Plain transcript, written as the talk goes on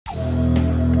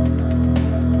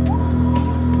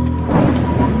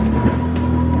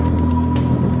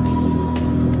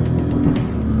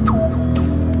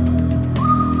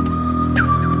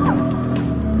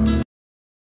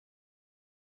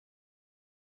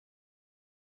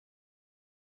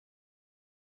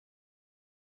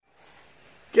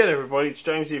G'day everybody, it's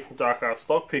James here from Dark Arts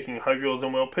Lockpicking. Hope you're all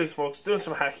doing well. Peacebox, doing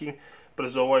some hacking, but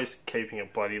as always, keeping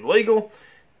it bloody legal.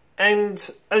 And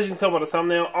as you can tell by the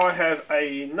thumbnail, I have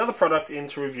another product in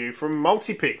to review from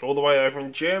Multipick, all the way over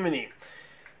in Germany.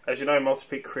 As you know,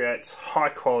 Multipick creates high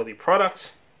quality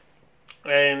products,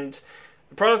 and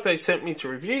the product they sent me to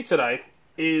review today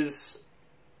is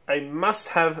a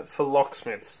must-have for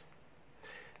locksmiths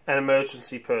and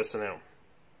emergency personnel.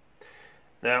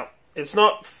 Now, it's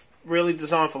not really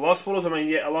designed for locksporters. I mean,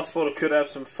 yeah, a locksporter could have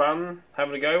some fun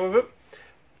having a go with it,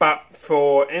 but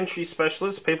for entry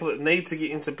specialists, people that need to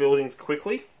get into buildings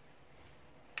quickly,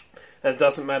 and it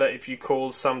doesn't matter if you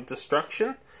cause some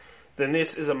destruction, then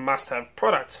this is a must-have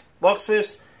product.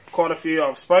 Locksmiths, quite a few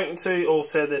I've spoken to, all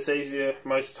said it's easier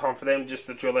most of the time for them just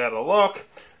to drill out a lock,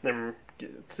 then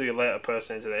to let a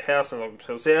person into their house and lock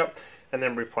themselves out, and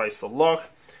then replace the lock.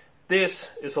 This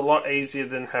is a lot easier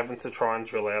than having to try and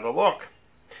drill out a lock.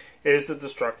 It is the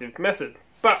destructive method.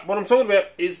 But what I'm talking about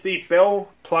is the bell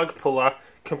plug puller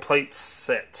complete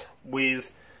set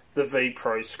with the V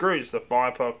Pro screws, the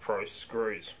Viper Pro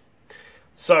screws.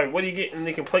 So what do you get in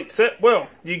the complete set? Well,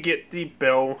 you get the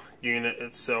bell unit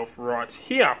itself right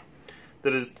here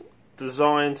that is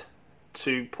designed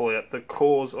to pull out the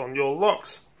cores on your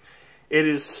locks. It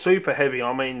is super heavy.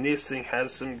 I mean, this thing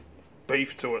has some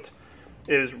beef to it.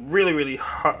 It is really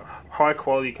high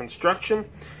quality construction.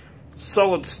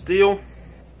 Solid steel.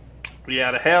 The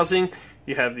outer housing,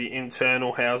 you have the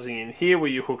internal housing in here where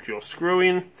you hook your screw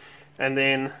in, and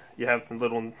then you have the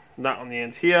little nut on the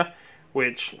end here,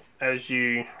 which as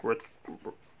you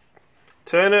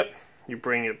turn it, you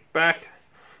bring it back,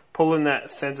 pulling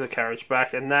that center carriage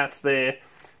back, and that there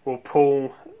will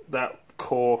pull that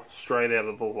core straight out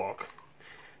of the lock.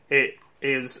 It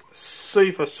is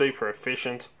super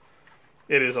efficient.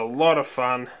 It is a lot of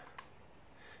fun,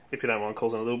 if you don't mind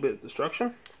causing a little bit of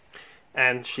destruction.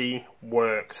 And she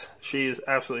works. She is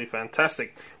absolutely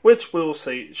fantastic, which we'll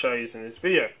show you in this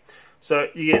video. So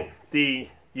you get the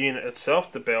unit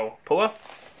itself, the bell puller.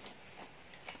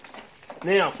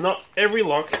 Now, not every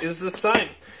lock is the same.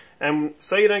 And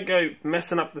so you don't go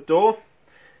messing up the door.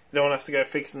 You don't want to have to go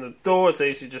fixing the door. It's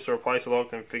easier just to replace a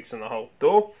lock than fixing the whole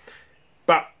door.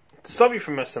 But to stop you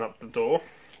from messing up the door,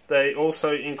 they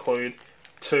also include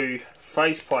two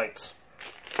face plates.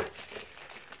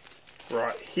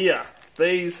 Right here.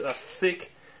 These are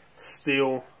thick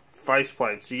steel face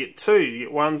plates. You get two. You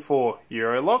get one for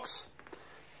Euro locks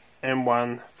and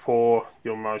one for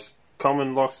your most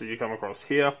common locks that you come across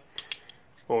here,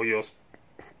 or your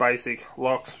basic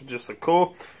locks, just a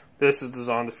core. This is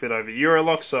designed to fit over Euro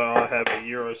locks, so I have a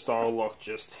Euro style lock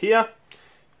just here,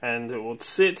 and it would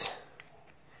sit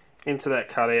into that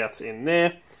cutout in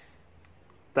there.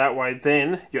 That way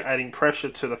then you're adding pressure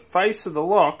to the face of the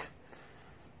lock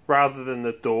rather than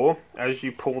the door as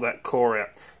you pull that core out,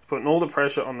 putting all the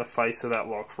pressure on the face of that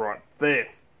lock right there.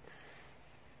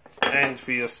 And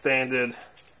for your standard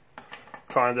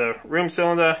kind of rim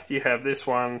cylinder, you have this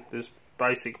one, this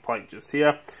basic plate just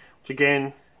here, which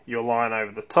again you're line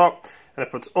over the top, and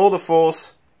it puts all the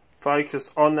force focused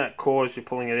on that core as you're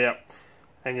pulling it out,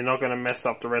 and you're not going to mess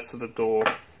up the rest of the door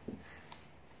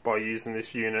by using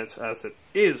this unit as it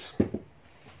is.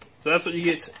 So that's what you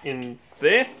get in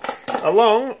there,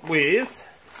 along with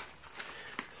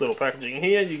this little packaging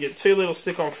here. You get two little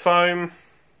stick-on foam,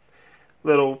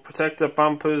 little protector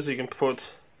bumpers. You can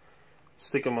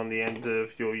stick them on the end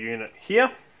of your unit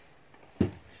here.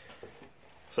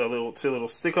 So two little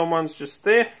stick-on ones just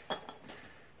there.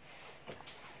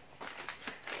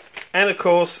 And of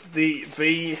course the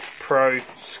V Pro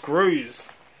screws.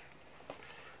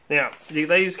 Now,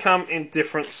 these come in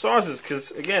different sizes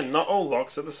because, again, not all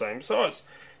locks are the same size.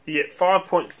 You get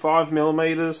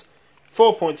 5.5mm,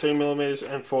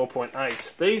 4.2mm, and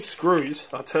 4.8. These screws,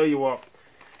 I'll tell you what,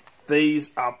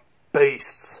 these are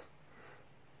beasts.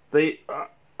 They are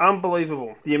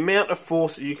unbelievable. The amount of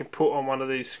force that you can put on one of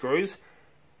these screws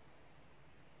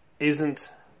isn't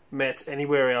met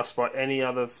anywhere else by any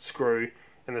other screw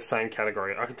in the same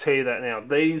category. I can tell you that now.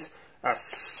 These are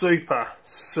super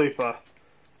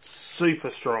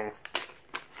strong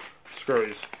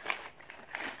screws.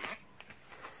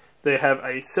 They have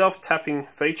a self-tapping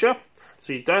feature,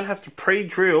 so you don't have to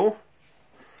pre-drill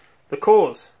the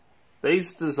cores.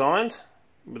 These are designed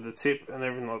with the tip and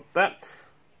everything like that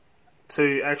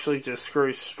to actually just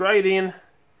screw straight in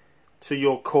to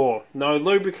your core. No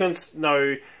lubricants,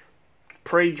 no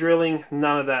pre-drilling,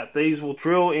 none of that. These will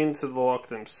drill into the lock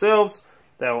themselves.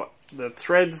 The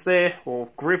threads there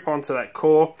will grip onto that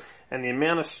core, and the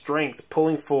amount of strength,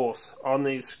 pulling force on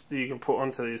these you can put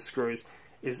onto these screws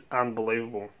is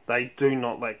unbelievable. They do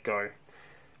not let go.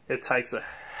 It takes a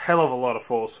hell of a lot of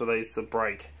force for these to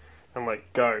break and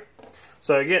let go.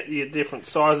 So you get different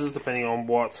sizes depending on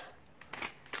what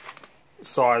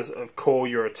size of core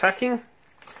you're attacking.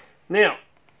 Now,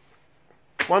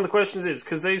 one of the questions is,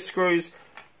 because these screws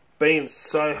being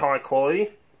so high quality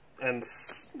and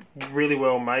really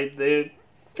well made, they're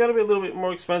going to be a little bit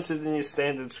more expensive than your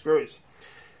standard screws.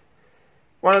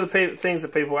 One of the things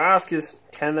that people ask is,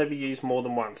 can they be used more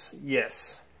than once?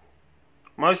 Yes.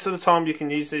 Most of the time you can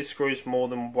use these screws more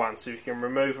than once. If you can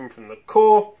remove them from the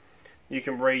core, you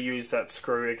can reuse that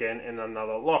screw again in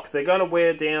another lock. They're going to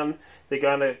wear down, they're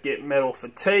going to get metal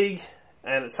fatigue,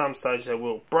 and at some stage they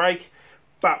will break,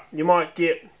 but you might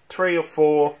get 3 or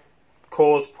 4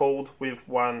 cores pulled with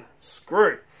one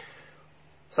screw,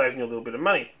 saving you a little bit of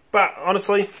money. But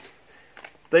honestly,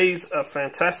 these are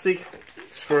fantastic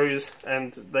screws,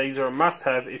 and these are a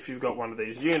must-have if you've got one of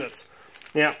these units.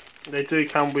 Now, they do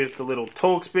come with the little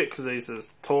Torx bit, because these are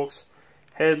Torx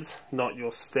heads, not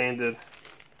your standard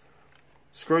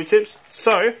screw tips.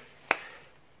 So,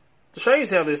 to show you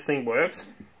how this thing works,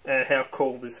 and how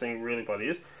cool this thing really bloody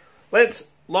is, let's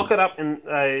lock it up in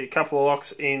a couple of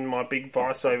locks in my big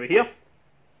vise over here,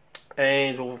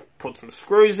 and we'll put some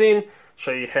screws in,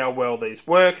 show you how well these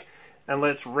work, and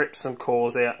let's rip some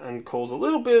cores out and cause a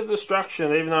little bit of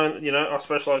destruction. Even though, you know, I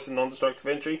specialise in non-destructive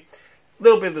entry, a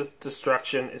little bit of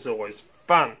destruction is always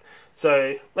fun.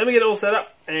 So let me get it all set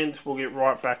up and we'll get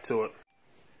right back to it.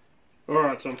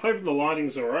 Alright, so I'm hoping the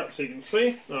lighting's alright. So you can see,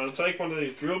 I'm going to take one of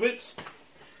these drill bits,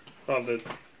 the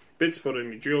bits put in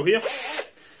my drill here,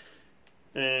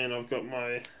 and I've got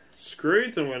my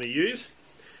screw that I'm going to use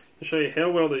to show you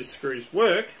how well these screws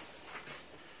work.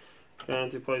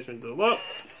 Going to place them into the lock,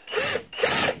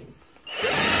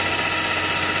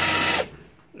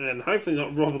 and hopefully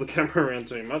not wobble the camera around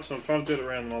too much. I'm trying to do it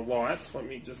around my lights. Let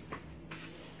me just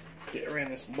get around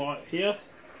this light here.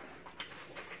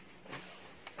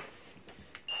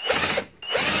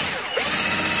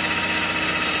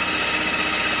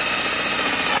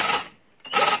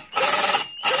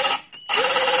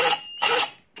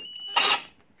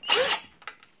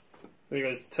 There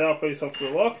goes the tail piece off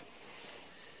the lock.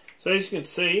 So as you can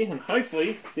see, and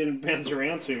hopefully didn't bounce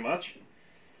around too much,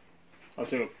 I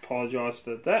do apologise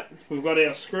for that. We've got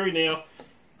our screw now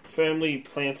firmly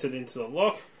planted into the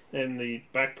lock, and the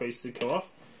back piece to come off.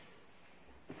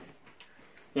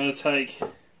 I'm going to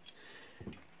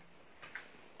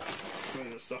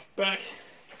bring the stuff back,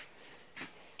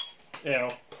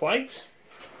 our plate.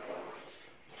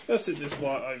 I'm just going to set this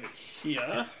light over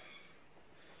here.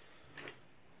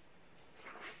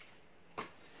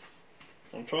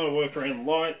 I'm trying to work around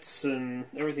lights and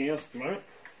everything else at the moment.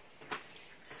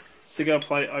 Stick our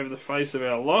plate over the face of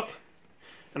our lock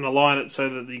and align it so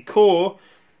that the core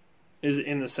is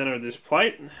in the center of this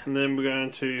plate, and then we're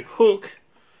going to hook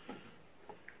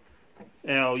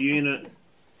our unit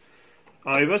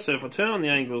over. So if I turn on the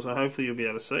angles, hopefully you'll be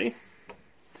able to see.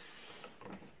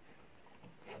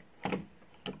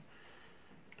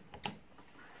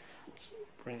 Let's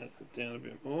bring that down a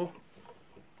bit more.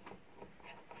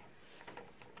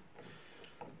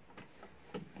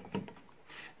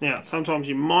 Now, sometimes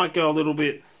you might go a little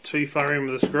bit too far in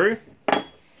with the screw.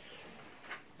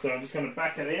 So I'm just going to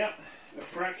back it out a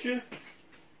fraction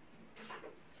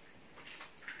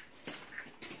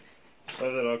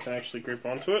so that I can actually grip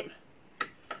onto it.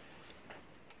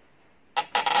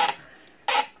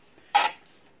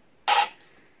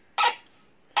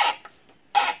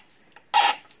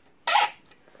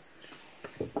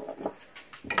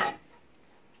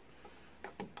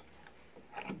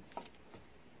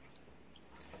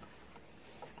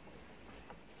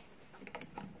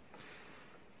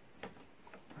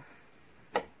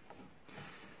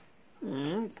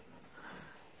 And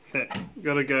okay,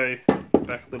 got to go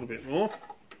back a little bit more.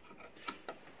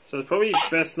 So it's probably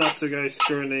best not to go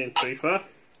screwing in too far.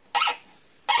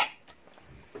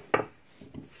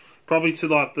 Probably to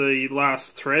like the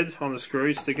last thread on the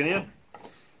screw sticking out.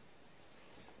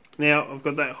 Now I've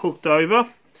got that hooked over,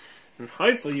 and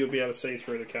hopefully you'll be able to see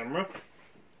through the camera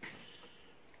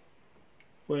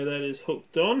where that is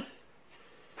hooked on.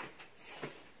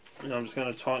 And I'm just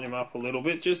going to tighten him up a little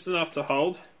bit, just enough to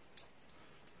hold.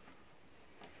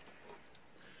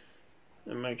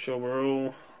 And make sure we're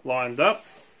all lined up.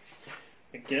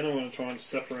 Again, I'm going to try and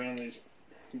step around these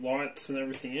lights and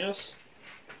everything else.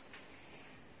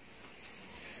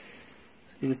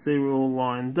 So you can see we're all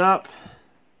lined up.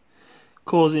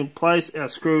 Core's in place, our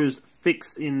screw is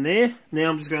fixed in there. Now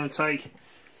I'm just going to take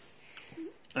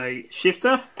a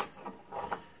shifter,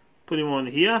 put him on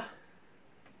here,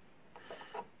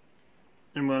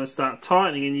 and I'm going to start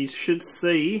tightening, and you should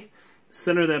see the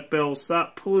center of that bell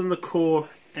start pulling the core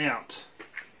out.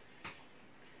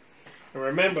 And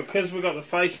remember, because we've got the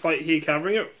faceplate here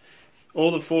covering it,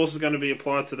 all the force is going to be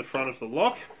applied to the front of the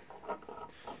lock.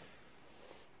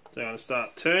 So I'm going to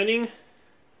start turning.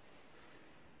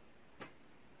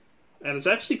 And it's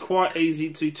actually quite easy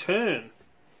to turn.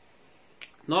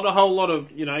 Not a whole lot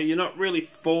of, you know, you're not really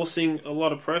forcing a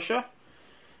lot of pressure.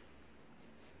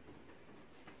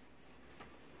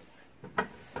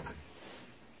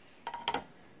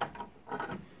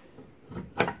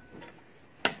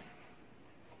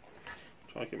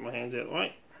 Try to get my hands out of the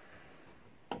way.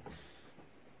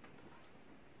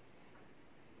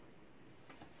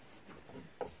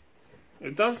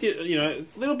 It does get, you know,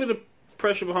 a little bit of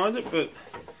pressure behind it, but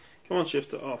come on,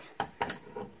 shift it off.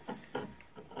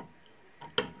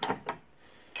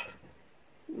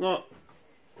 Not,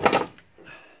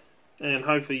 and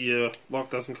hopefully your lock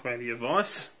doesn't come out of your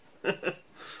vise. Let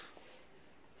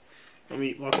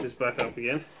me lock this back up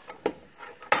again.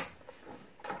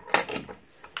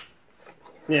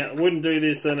 Now, I wouldn't do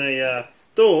this in a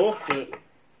door, but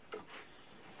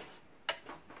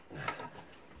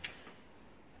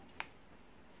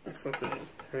let's lock that in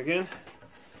there again.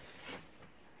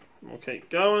 We'll keep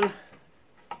going.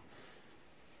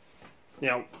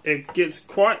 Now, it gets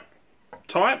quite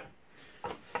tight,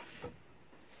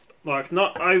 like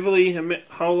not overly a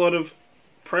whole lot of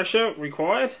pressure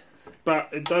required, but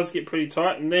it does get pretty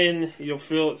tight, and then you'll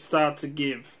feel it start to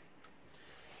give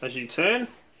as you turn,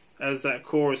 as that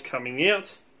core is coming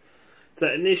out. It's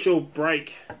that initial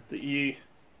break that you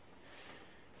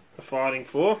are fighting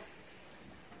for.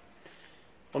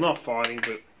 Well, not fighting,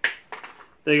 but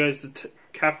there goes the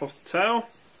cap off the tail.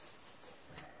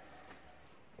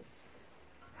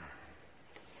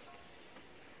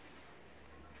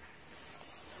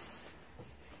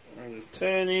 I'm just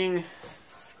turning.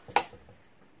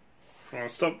 I'll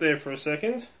stop there for a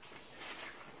second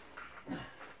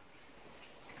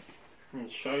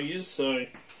and show you. So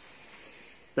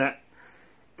that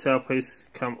tailpiece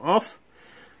come off.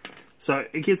 So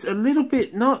it gets a little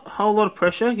bit, not a whole lot of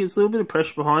pressure, it gets a little bit of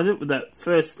pressure behind it with that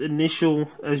first initial,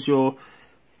 as you're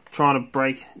trying to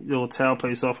break your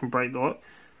tailpiece off and break the lock.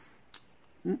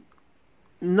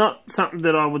 Not something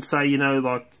that I would say, you know,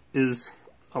 like is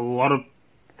a lot of,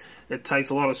 it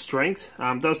takes a lot of strength.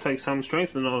 It does take some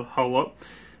strength, but not a whole lot.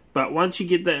 But once you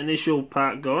get that initial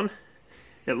part gone,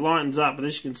 it lightens up. And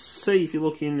as you can see, if you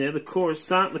look in there, the core is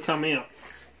starting to come out.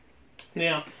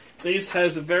 Now, this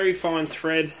has a very fine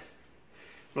thread.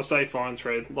 I say fine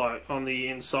thread, like on the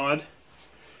inside,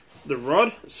 the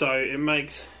rod. So it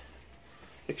makes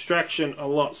extraction a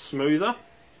lot smoother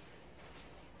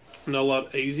and a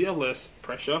lot easier, less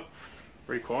pressure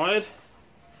required.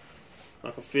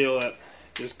 I can feel that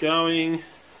just going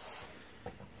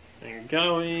and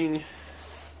going.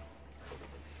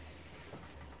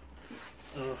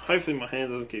 Hopefully my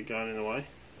hand doesn't keep going in the way.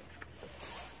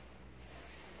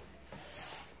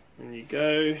 And you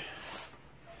go.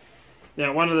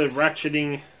 Now, one of the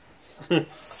ratcheting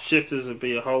shifters would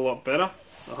be a whole lot better,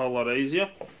 a whole lot easier.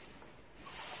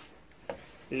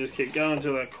 You just keep going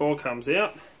until that core comes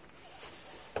out,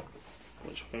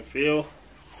 which I can feel.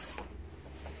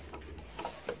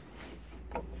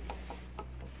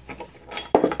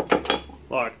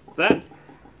 Like that.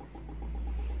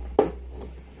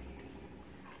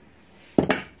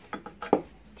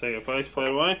 Take our faceplate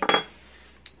away.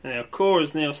 And our core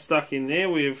is now stuck in there.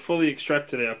 We have fully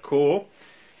extracted our core.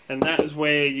 And that is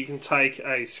where you can take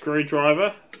a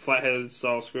screwdriver, flat-headed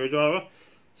style screwdriver,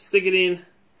 stick it in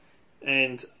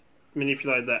and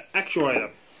manipulate that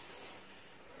actuator.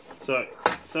 So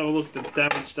let's have a look at the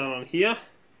damage done on here.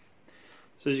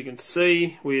 So as you can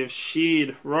see, we have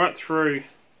sheared right through.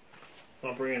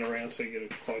 I'll bring it around so you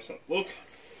get a close-up look.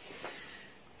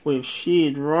 We've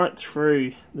sheared right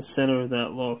through the center of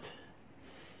that lock.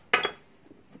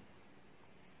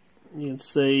 You can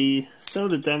see some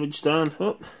of the damage done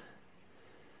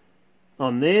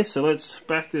on there. So let's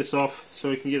back this off so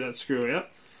we can get that screw out.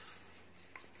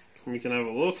 And we can have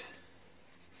a look.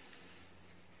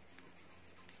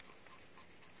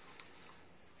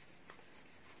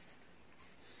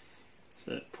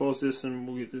 So pause this and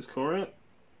we'll get this core out.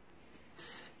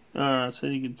 Alright, so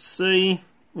as you can see,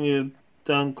 we've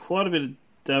done quite a bit of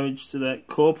damage to that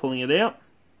core, pulling it out.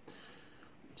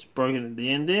 It's broken at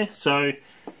the end there. So,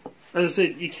 as I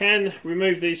said, you can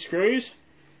remove these screws.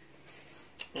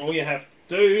 All you have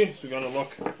to do is we're going to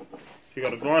lock, if you've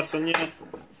got a vise on you,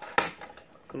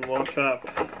 and lock up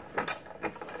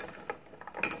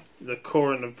the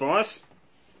core in the vise.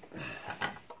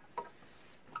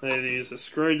 There, use a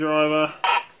screwdriver,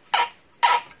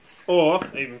 or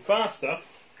even faster,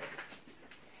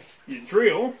 you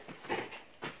drill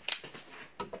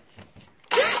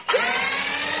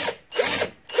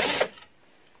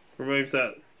remove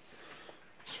that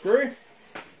screw.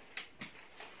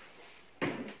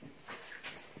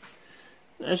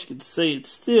 As you can see, it's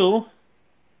still,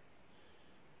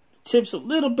 the tip's a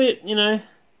little bit, you know,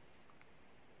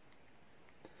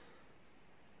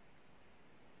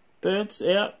 burnt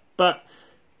out, but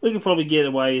we could probably get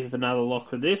away with another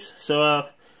lock with this. So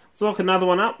let's lock another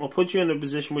one up. I'll put you in a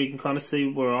position where you can kind of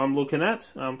see where I'm looking at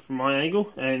from my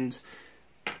angle, and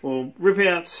we'll rip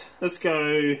out, let's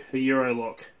go the Euro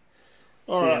lock.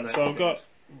 Alright, so I've got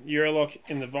Euro lock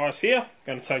in the vise here. I'm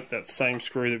going to take that same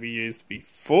screw that we used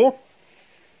before,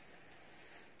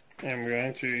 and we're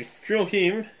going to drill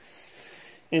him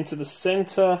into the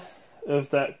centre of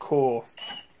that core.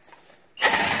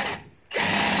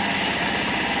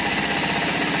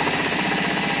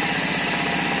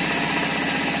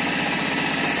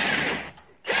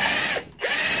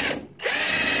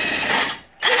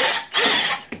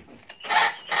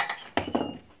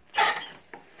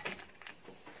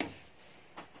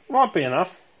 Might be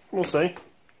enough, we'll see.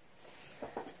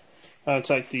 I'll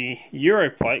take the Euro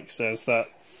plate, because there's that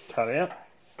cut out.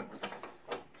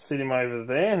 Sit him over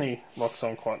there and he locks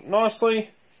on quite nicely.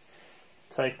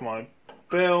 Take my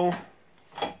bell.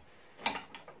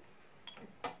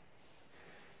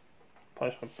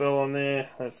 Place my bell on there.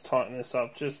 Let's tighten this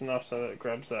up just enough so that it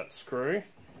grabs that screw.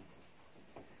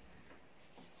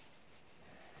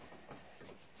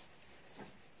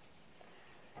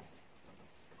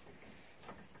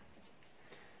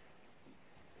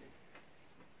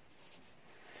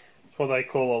 What they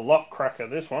call a lock cracker,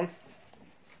 this one.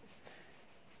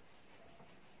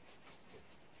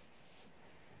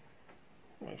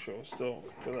 Make sure we're still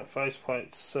got that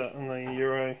faceplate set in the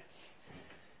Euro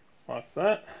like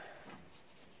that.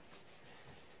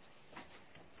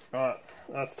 Right,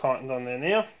 that's tightened on there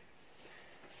now.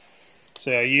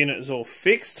 So our unit is all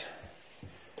fixed.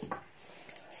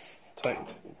 Take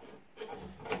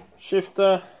the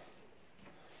shifter,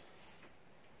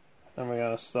 and we're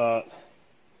going to start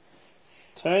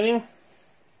turning.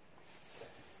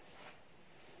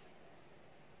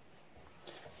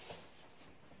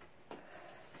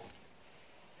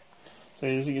 So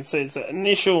as you can see, it's that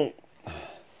initial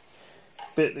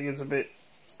bit that gets a bit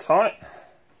tight.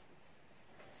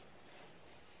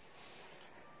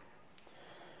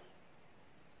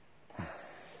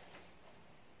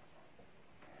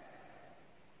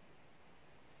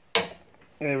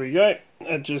 There we go.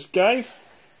 It just gave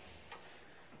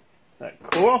that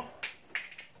core.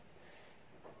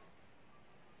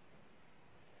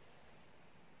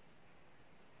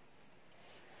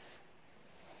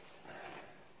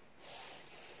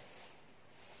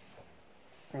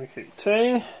 We keep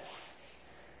turning.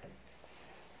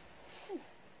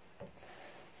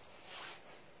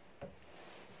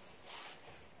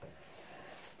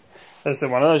 As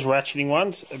one of those ratcheting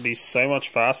ones, it'd be so much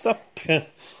faster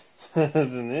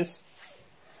than this.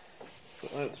 So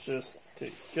let's just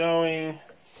keep going.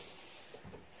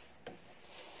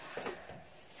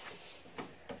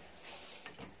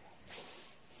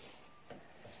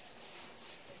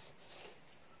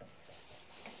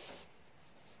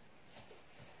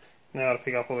 Now to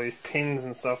pick up all these pins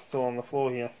and stuff that's all on the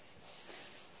floor here.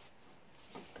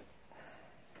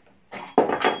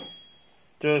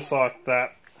 Just like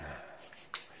that.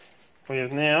 We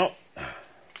have now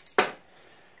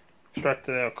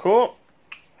extracted our core.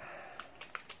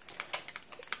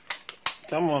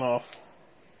 Come on off.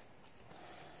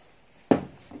 And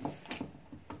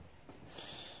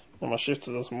my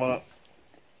shifter doesn't want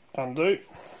to undo.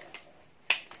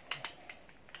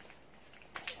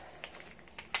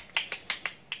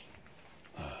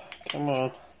 Come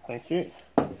on, thank you.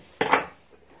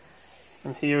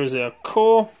 And here is our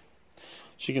core.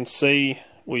 As you can see,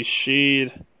 we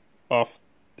sheared off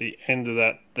the end of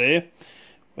that there,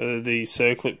 where the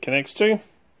circlip connects to.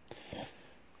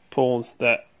 Pulled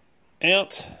that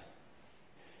out.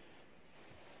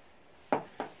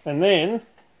 And then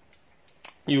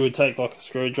you would take like a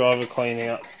screwdriver, clean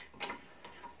out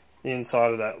the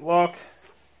inside of that lock.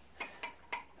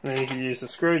 And then you can use the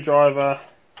screwdriver,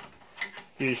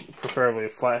 usually preferably a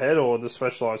flathead or the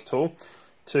specialised tool,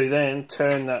 to then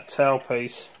turn that tail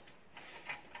piece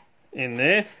in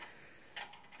there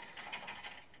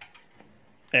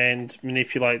and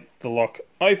manipulate the lock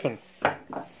open.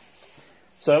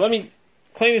 So let me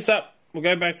clean this up, we'll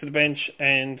go back to the bench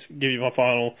and give you my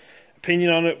final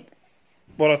opinion on it,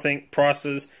 what I think,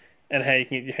 prices, and how you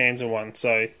can get your hands on one.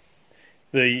 So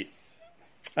the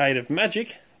aid of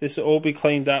magic, this will all be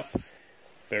cleaned up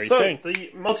very soon.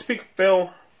 The Multipick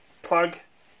bell plug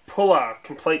puller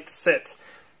complete set.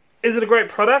 Is it a great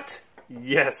product?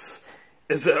 Yes.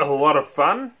 Is it a lot of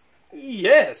fun?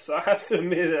 Yes, I have to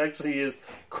admit it actually is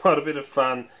quite a bit of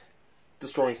fun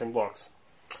destroying some blocks.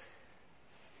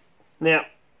 Now,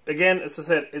 again, as I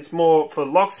said, it's more for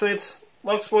locksmiths.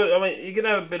 Locksport, I mean, you can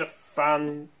have a bit of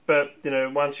fun, but, you know,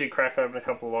 once you crack open a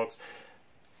couple of locks,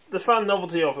 the fun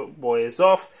novelty of it wears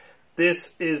off.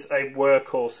 This is a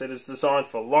workhorse. It is designed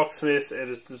for locksmiths. It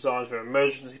is designed for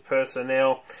emergency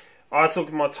personnel. I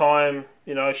took my time,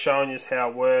 you know, showing you how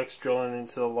it works, drilling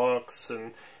into the locks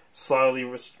and slowly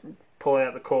pulling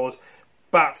out the cores.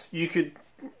 But you could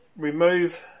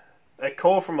remove a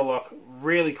core from a lock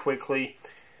really quickly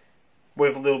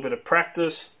with a little bit of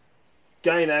practice,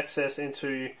 gain access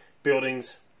into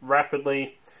buildings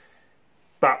rapidly,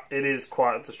 but it is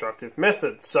quite a destructive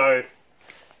method. So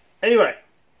anyway,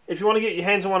 if you want to get your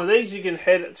hands on one of these, you can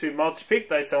head to Multipick.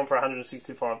 They sell them for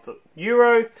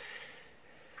 €165,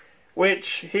 which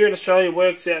here in Australia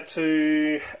works out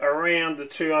to around the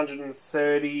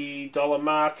 $230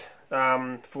 mark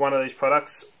for one of these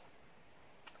products.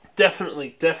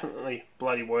 Definitely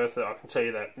bloody worth it, I can tell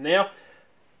you that now.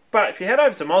 But if you head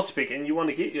over to Multipick and you want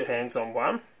to get your hands on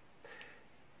one,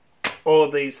 or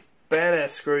these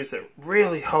badass screws that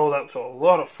really hold up to a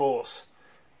lot of force,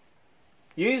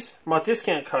 use my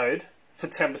discount code for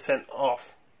 10%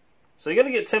 off. So you're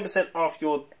going to get 10% off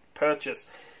your purchase.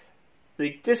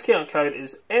 The discount code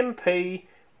is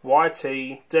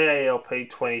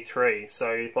MPYTDALP23.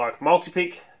 So like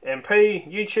Multipick, MP,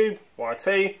 YouTube,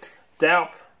 YT,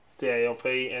 DALP,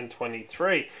 DALP, and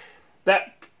 23.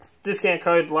 That discount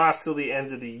code lasts till the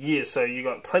end of the year, so you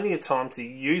got plenty of time to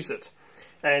use it.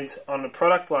 And on a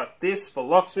product like this for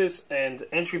locksmiths and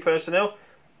entry personnel,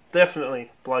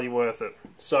 definitely bloody worth it.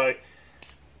 So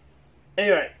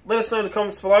anyway, let us know in the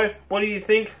comments below. What do you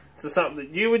think? Is it something that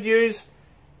you would use?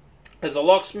 As a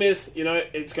locksmith, you know,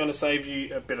 it's going to save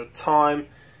you a bit of time,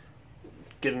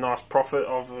 get a nice profit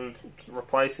of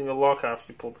replacing a lock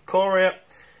after you pull the core out.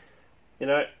 You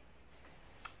know,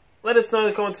 let us know in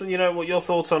the comments, you know, what your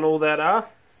thoughts on all that are.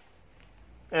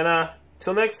 And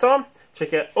till next time,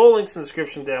 check out all links in the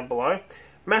description down below.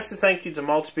 Massive thank you to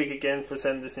Multipick again for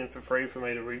sending this in for free for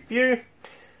me to review.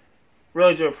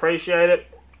 Really do appreciate it.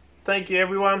 Thank you,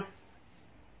 everyone.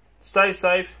 Stay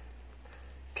safe.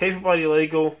 Keep it bloody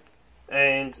legal.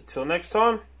 And till next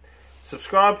time,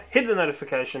 subscribe, hit the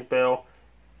notification bell,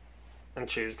 and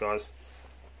cheers, guys.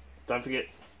 Don't forget,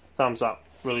 thumbs up.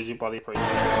 Really do bloody appreciate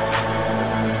it.